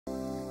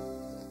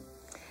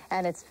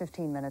And it's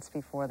 15 minutes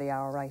before the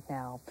hour right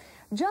now.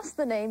 Just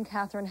the name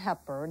Katharine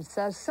Hepburn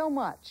says so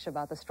much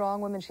about the strong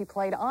woman she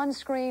played on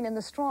screen and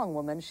the strong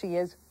woman she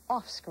is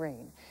off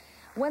screen.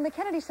 When the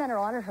Kennedy Center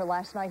honored her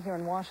last night here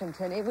in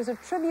Washington, it was a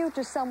tribute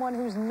to someone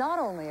who's not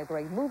only a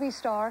great movie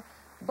star,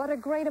 but a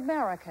great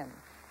American.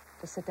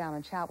 To sit down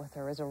and chat with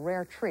her is a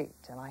rare treat,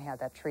 and I had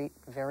that treat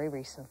very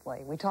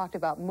recently. We talked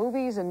about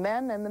movies and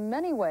men and the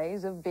many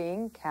ways of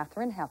being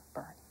Katharine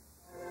Hepburn.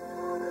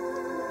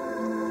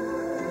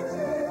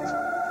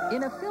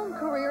 In a film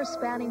career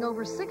spanning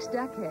over 6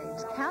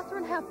 decades,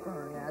 Katharine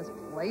Hepburn has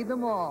played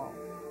them all.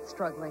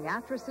 Struggling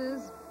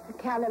actresses. The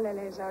calla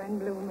lilies are in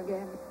bloom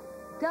again.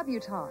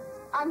 Debutantes.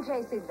 I'm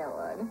Tracy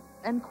Lord.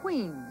 And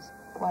queens.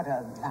 What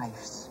a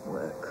life's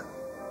work.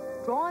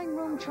 Drawing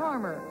room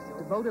charmers,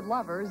 devoted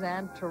lovers,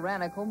 and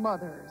tyrannical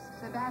mothers.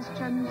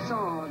 Sebastian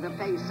saw the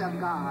face of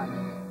God.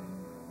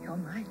 You're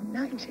my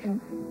knight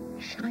in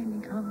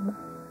shining armor.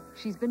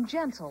 She's been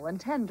gentle and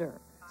tender,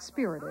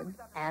 spirited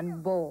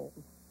and bold.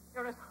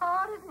 You're as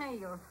hard as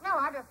nails. No,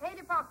 I just hate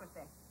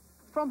hypocrisy.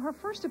 From her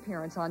first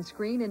appearance on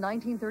screen in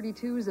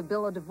 1932's A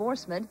Bill of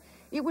Divorcement,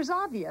 it was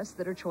obvious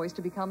that her choice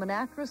to become an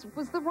actress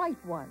was the right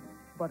one,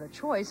 but a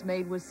choice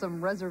made with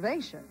some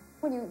reservation.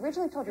 When you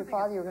originally told your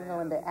father you were going to go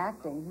into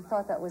acting, he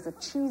thought that was a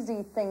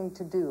cheesy thing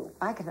to do.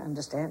 I can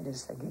understand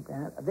his thinking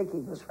that. I think he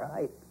was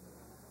right.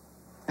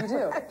 You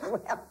do?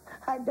 Well,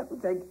 I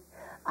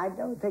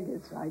don't think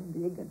it's like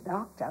being a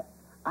doctor.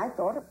 I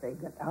thought of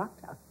being a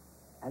doctor.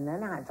 And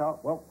then I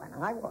thought, well, when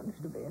I wanted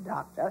to be a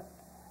doctor,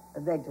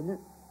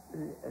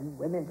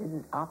 women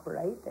didn't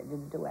operate, they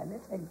didn't do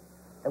anything.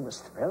 It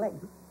was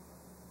thrilling.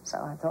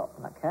 So I thought,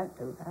 well, I can't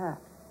do that.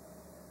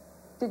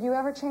 Did you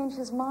ever change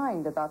his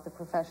mind about the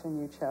profession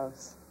you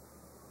chose?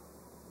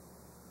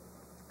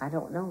 I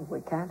don't know.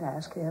 We can't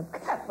ask him,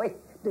 can we?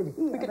 Did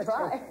he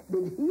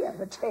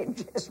ever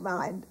change his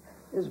mind,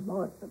 is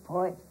more the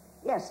point.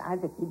 Yes, I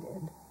think he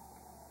did.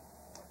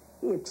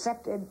 He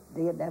accepted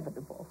the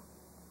inevitable.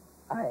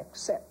 I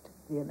accept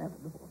the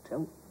inevitable,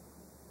 too.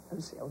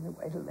 That's the only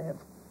way to live.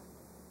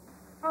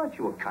 Aren't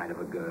you a kind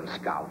of a Girl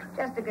Scout?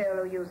 Just a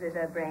girl who uses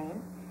her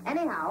brain.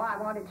 Anyhow, I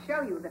wanted to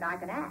show you that I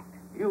can act.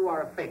 You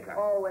are a faker.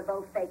 Oh, we're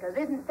both fakers.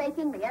 Isn't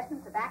faking the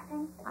essence of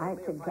acting? I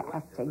think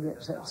acting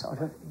is a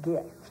sort of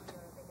gift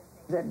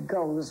that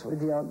goes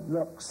with your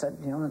looks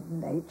and your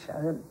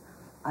nature. And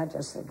I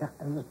just think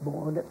I was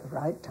born at the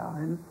right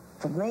time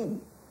for me,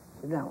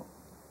 you know.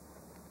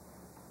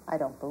 I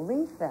don't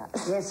believe that.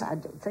 Yes, I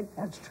do think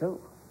that's true.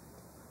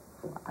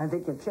 I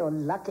think if you're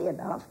lucky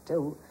enough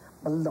to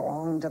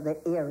belong to the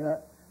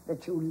era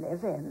that you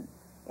live in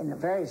a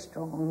very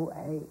strong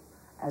way,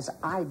 as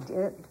I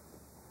did,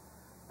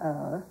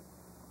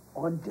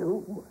 or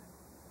do,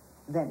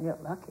 then you're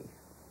lucky.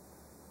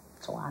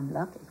 So I'm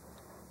lucky.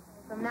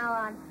 From now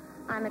on,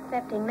 I'm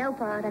accepting no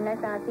part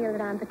unless I feel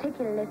that I'm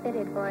particularly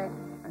fitted for it.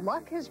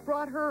 Luck has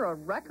brought her a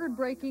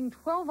record-breaking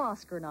 12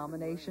 Oscar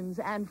nominations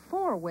and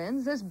 4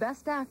 wins as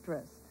Best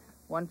Actress.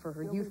 1 for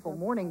her youthful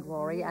Morning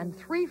Glory and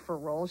 3 for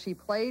roles she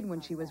played when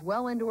she was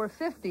well into her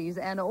 50s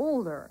and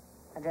older.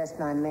 I dressed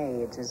my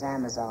maids as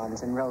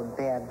Amazons and rode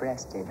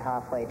bare-breasted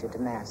halfway to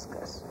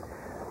Damascus.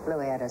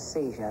 Louis had a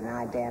seizure and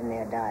I damn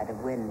near died of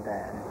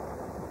windburn.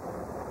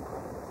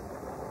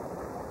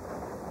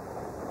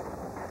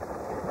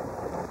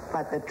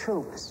 But the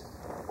troops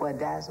were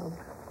dazzled.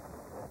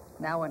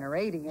 Now in her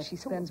 80s, she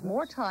spends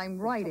more time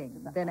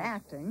writing than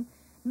acting,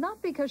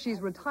 not because she's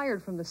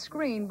retired from the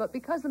screen, but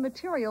because the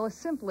material is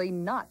simply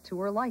not to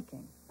her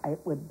liking. It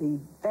would be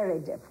very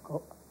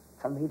difficult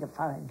for me to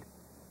find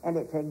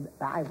anything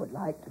that I would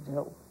like to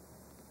do.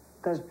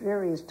 Because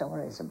dreary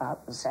stories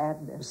about the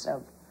sadness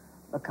of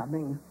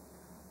becoming,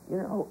 you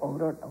know,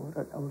 older and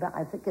older and older,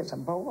 I think it's a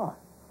bore.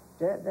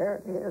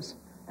 There it is,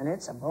 and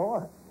it's a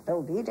bore.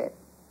 Don't eat it,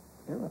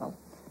 you know.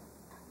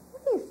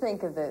 What do you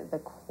think of the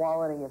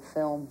quality of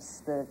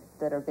films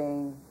that are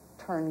being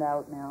turned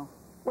out now?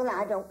 Well,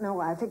 I don't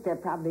know. I think they're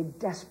probably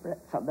desperate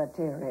for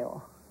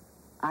material.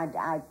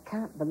 I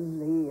can't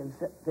believe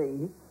that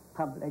the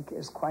public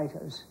is quite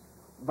as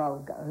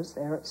vulgar as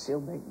they're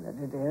assuming that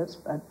it is,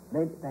 but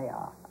maybe they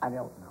are. I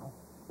don't know.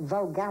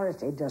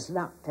 Vulgarity does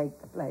not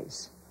take the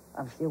place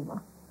of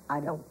humor, I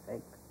don't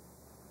think.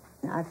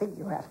 I think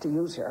you have to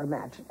use your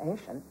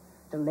imagination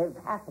to live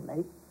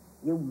happily.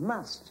 You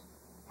must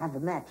have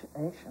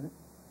imagination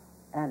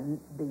and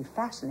be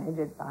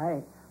fascinated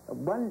by the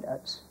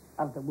wonders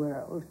of the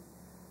world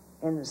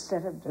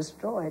instead of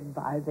destroyed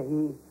by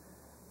the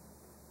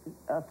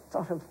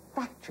sort of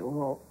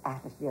factual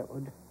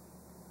attitude.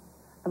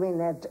 I mean,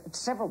 there are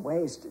several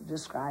ways to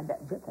describe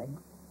everything,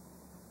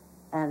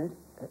 and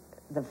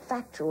the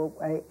factual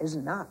way is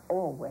not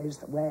always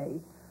the way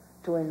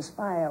to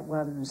inspire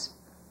one's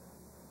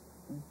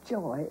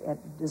joy and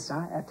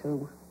desire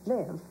to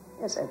live,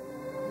 is it?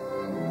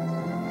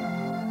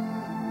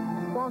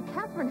 While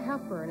Katharine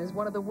Hepburn is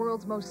one of the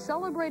world's most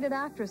celebrated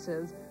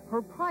actresses,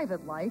 her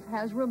private life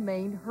has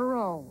remained her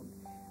own.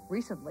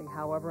 Recently,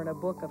 however, in a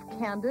book of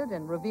candid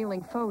and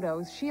revealing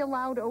photos, she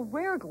allowed a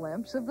rare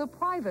glimpse of the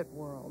private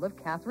world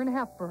of Katharine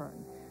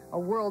Hepburn, a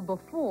world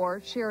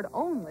before shared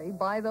only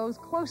by those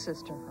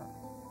closest to her.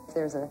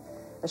 There's a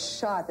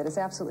shot that is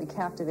absolutely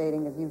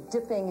captivating of you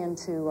dipping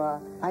into...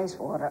 ice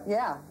water.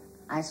 Yeah.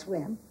 I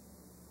swim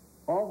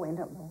all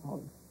winter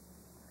long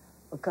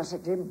because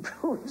it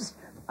improves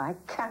my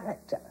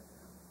character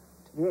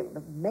to be able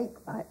to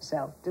make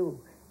myself do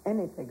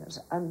anything as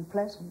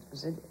unpleasant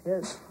as it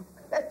is,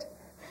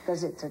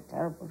 because it's a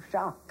terrible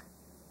shock.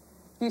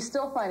 You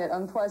still find it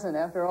unpleasant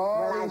after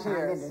all these years? Well,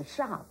 I find it a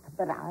shock,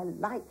 but I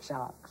like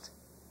shocks.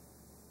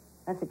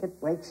 I think it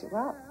wakes you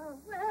up.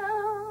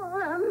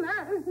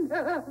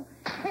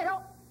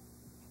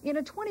 In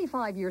a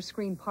 25-year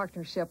screen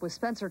partnership with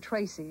Spencer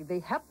Tracy, the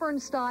Hepburn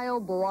style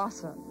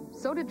blossomed.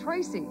 So did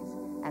Tracy's,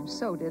 and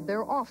so did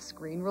their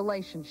off-screen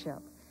relationship.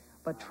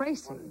 But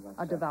Tracy,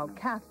 a devout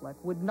Catholic,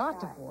 would not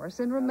divorce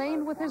and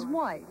remained with his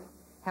wife.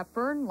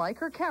 Hepburn, like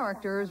her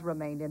characters,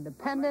 remained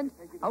independent,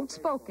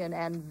 outspoken,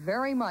 and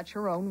very much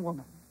her own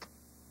woman.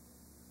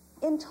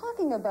 In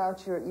talking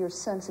about your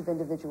sense of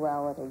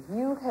individuality,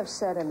 you have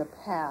said in the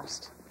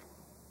past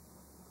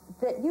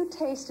that you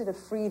tasted a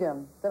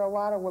freedom that a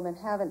lot of women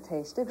haven't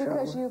tasted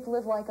because you've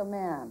lived like a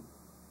man.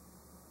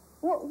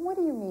 What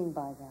do you mean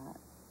by that?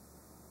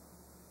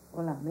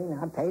 Well, I mean,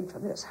 I paid for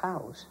this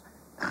house.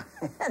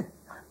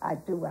 I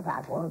do what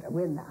I want to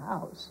in the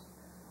house.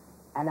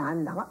 And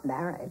I'm not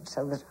married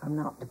so that I'm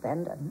not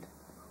dependent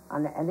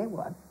on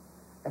anyone,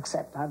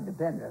 except I'm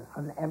dependent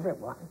on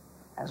everyone,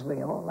 as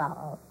we all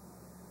are.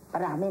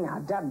 But I mean,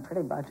 I've done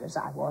pretty much as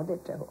I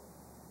wanted to.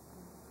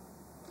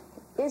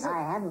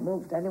 I haven't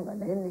moved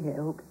anyone in here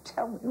who could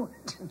tell me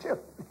what to do.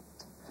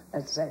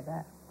 Let's say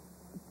that.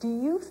 Do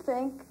you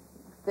think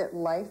that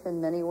life in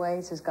many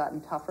ways has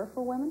gotten tougher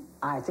for women?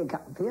 I think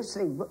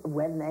obviously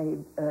when they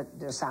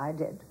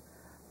decided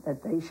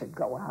that they should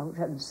go out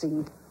and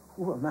see,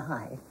 who am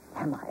I?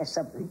 Am I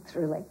something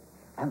thrilling?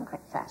 Am I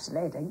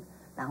fascinating?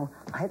 Now,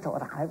 I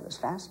thought I was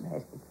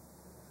fascinating.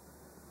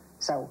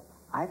 So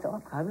I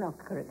thought, I'm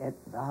not going to get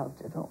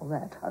involved in all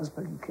that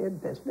husband and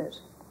kid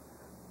business.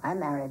 I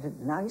married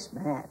a nice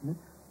man,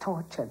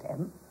 tortured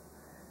him,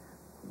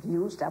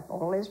 used up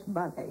all his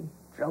money,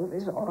 drove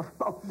his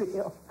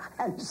automobile,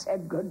 and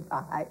said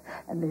goodbye,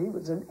 and he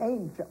was an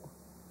angel.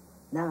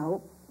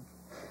 Now,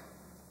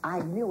 I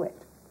knew it,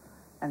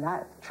 and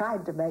I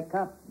tried to make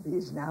up,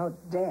 he's now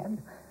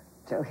dead,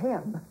 to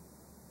him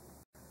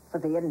for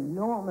the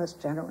enormous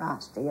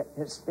generosity of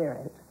his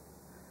spirit.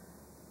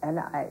 And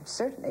I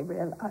certainly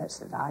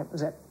realized that I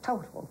was a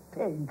total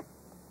pig.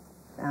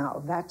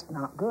 Now, that's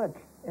not good,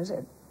 is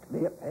it, to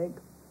be a pig?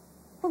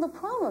 Well, the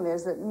problem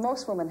is that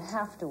most women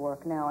have to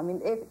work now. I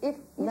mean, if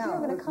you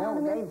have an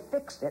economy... No, they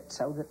fixed it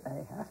so that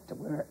they have to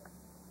work,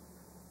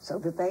 so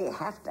that they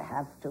have to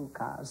have 2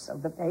 cars, so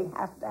that they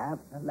have to have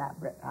an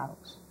elaborate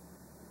house,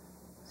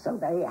 so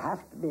they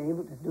have to be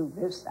able to do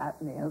this, that,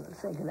 and the other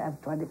thing, and have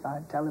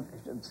 25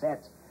 television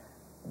sets.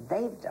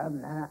 They've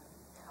done that.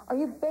 Are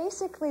you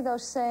basically, though,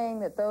 saying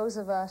that those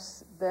of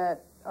us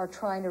that are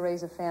trying to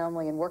raise a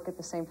family and work at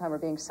the same time are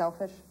being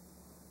selfish?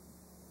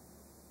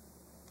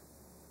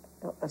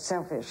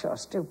 Selfish or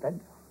stupid,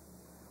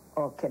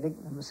 or kidding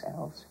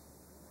themselves.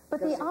 But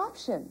the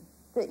option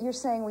that you're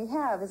saying we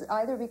have is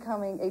either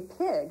becoming a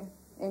pig,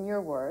 in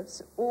your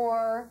words,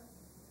 or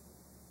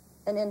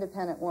an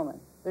independent woman.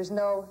 There's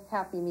no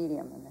happy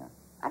medium in there.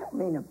 I don't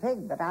mean a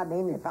pig, but I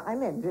mean if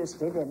I'm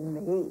interested in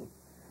me,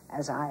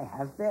 as I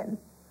have been,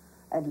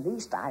 at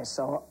least I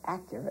saw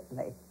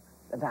accurately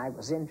that I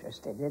was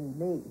interested in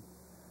me.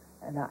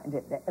 And I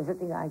did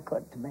everything I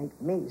could to make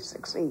me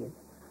succeed.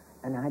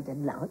 And I did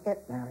not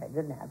get married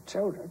and have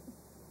children.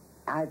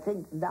 I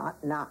think not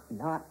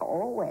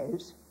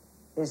always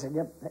is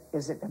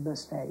it a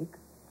mistake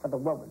for the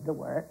woman to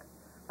work.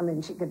 I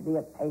mean, she could be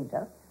a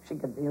painter, she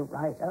could be a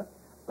writer,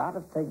 a lot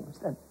of things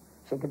that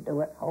she could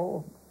do at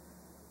home.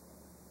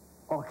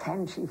 Or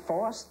can she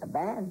force the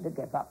man to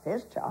give up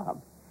his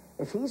job?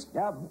 If he's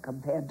dumb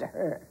compared to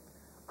her,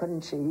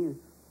 couldn't she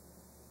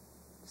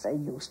say,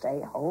 you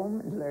stay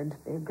home and learn to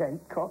be a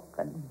great cook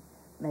and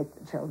make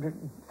the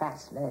children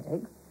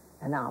fascinating,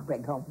 and I'll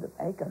bring home the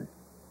bacon?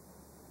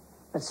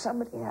 But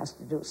somebody has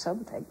to do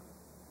something.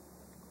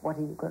 What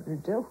are you going to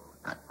do?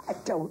 I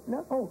don't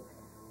know.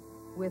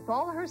 With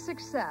all her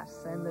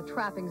success and the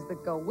trappings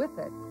that go with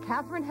it,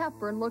 Katharine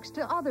Hepburn looks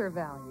to other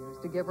values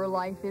to give her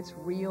life its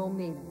real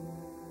meaning.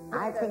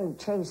 I think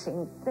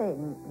chasing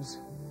things,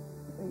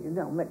 you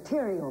know,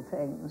 material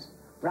things,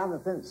 rather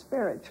than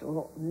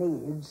spiritual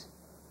needs,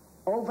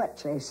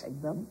 over-chasing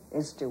them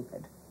is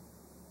stupid.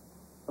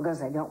 Because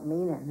they don't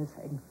mean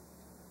anything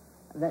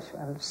unless you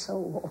have a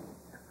soul.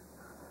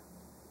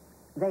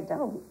 They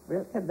don't,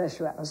 really, unless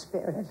you have a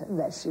spirit,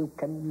 unless you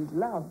can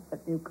love,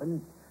 that you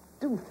can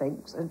do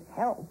things and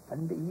help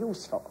and be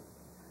useful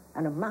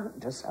and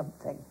amount to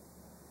something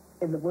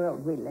in the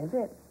world we live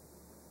in.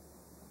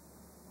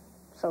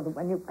 So that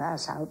when you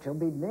pass out, you'll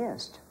be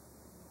missed.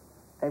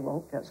 They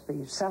won't just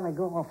be selling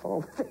off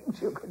all the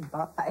things you can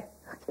buy,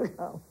 you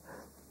know.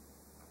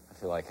 I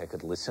feel like I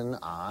could listen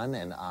on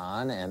and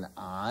on and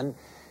on.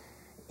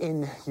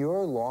 In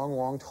your long,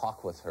 long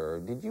talk with her,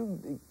 did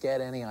you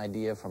get any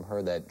idea from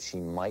her that she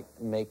might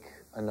make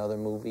another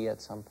movie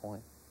at some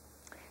point?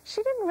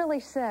 She didn't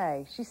really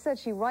say. She said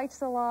she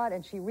writes a lot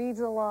and she reads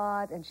a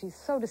lot, and she's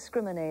so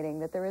discriminating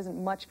that there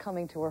isn't much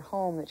coming to her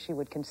home that she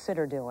would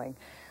consider doing.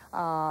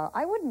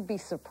 I wouldn't be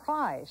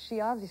surprised.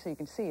 She obviously, you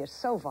can see, is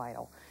so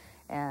vital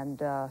and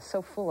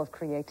so full of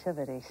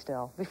creativity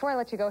still. Before I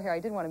let you go here, I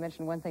did want to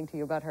mention one thing to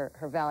you about her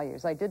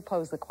values. I did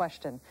pose the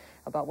question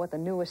about what the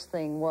newest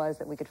thing was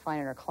that we could find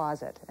in her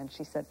closet, and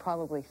she said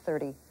probably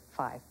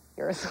 35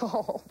 years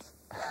old.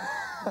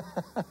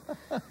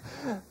 That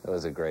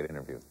was a great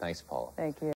interview. Thanks, Paula. Thank you.